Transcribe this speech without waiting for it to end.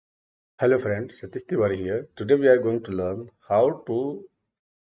Hello friends, Satish Tiwary here. Today we are going to learn how to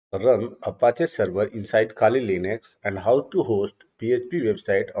run Apache Server inside Kali Linux and how to host PHP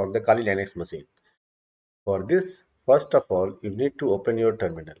website on the Kali Linux machine. For this, first of all, you need to open your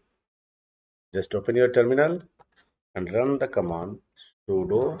terminal. Just open your terminal and run the command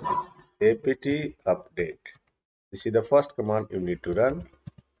sudo apt update. This is the first command you need to run.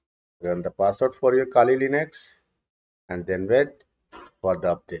 Run the password for your Kali Linux and then wait for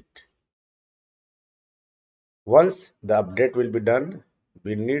the update. Once the update will be done,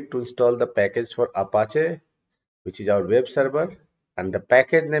 we need to install the package for Apache, which is our web server, and the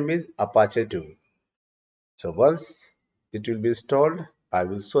package name is Apache 2. So once it will be installed, I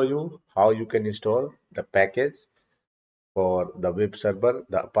will show you how you can install the package for the web server,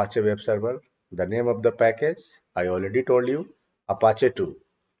 the Apache web server. The name of the package, I already told you, Apache 2.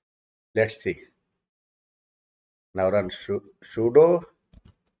 Let's see. Now run sudo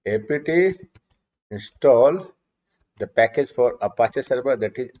apt install the package for Apache server,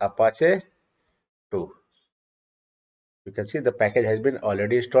 that is Apache 2. You can see the package has been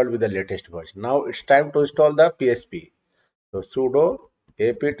already installed with the latest version. Now it's time to install the PHP. So sudo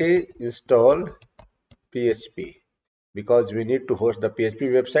apt install PHP, because we need to host the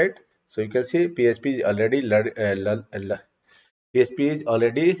PHP website. So you can see PHP is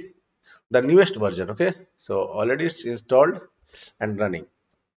already the newest version. Okay, so already it's installed and running.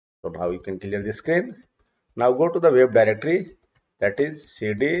 So now you can clear the screen. Now go to the web directory, that is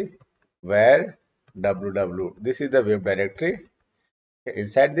cd where www. This is the web directory.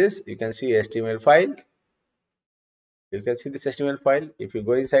 Inside this you can see HTML file. You can see this HTML file. If you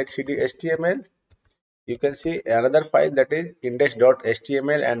go inside cd HTML, you can see another file, that is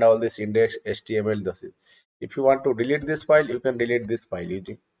index.html, and all this index.html. If you want to delete this file, you can delete this file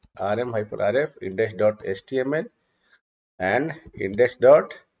using rm-rf index.html and index.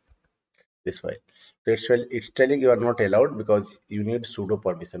 This file. So it's telling you are not allowed because you need sudo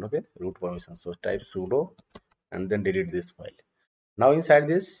permission. Okay, root permission. So type sudo and then delete this file. Now inside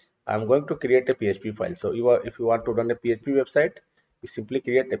this, I'm going to create a PHP file. So if you want to run a PHP website, you simply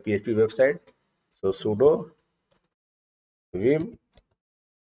create a PHP website. So sudo vim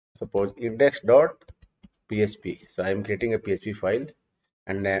suppose index.php. So I am creating a PHP file,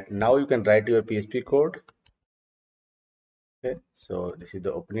 and now you can write your PHP code. Okay, so this is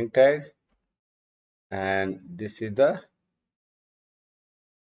the opening tag, and this is the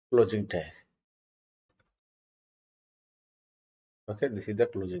closing tag. Okay, this is the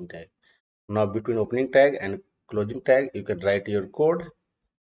closing tag. Now between opening tag and closing tag, you can write your code.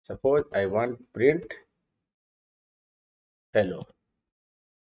 Suppose I want print hello.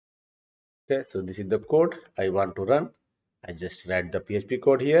 Okay, so this is the code I want to run. I just write the PHP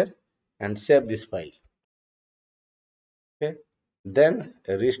code here and save this file. Okay, then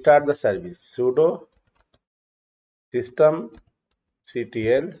restart the service. Sudo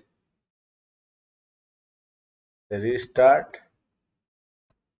systemctl restart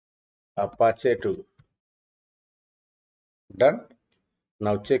Apache 2. Done.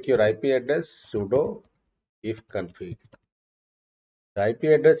 Now check your IP address. Sudo if config. The IP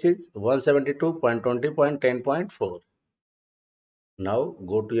address is 172.20.10.4. Now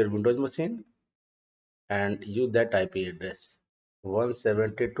go to your Windows machine and use that IP address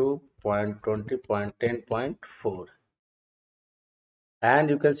 172.20.10.4, and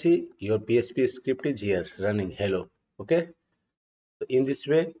you can see your PHP script is here running hello. Okay, so in this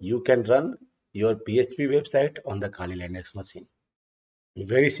way you can run your PHP website on the Kali Linux machine.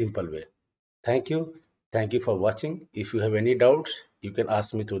 Very simple way. Thank you for watching. If you have any doubts, you can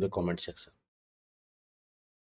ask me through the comment section.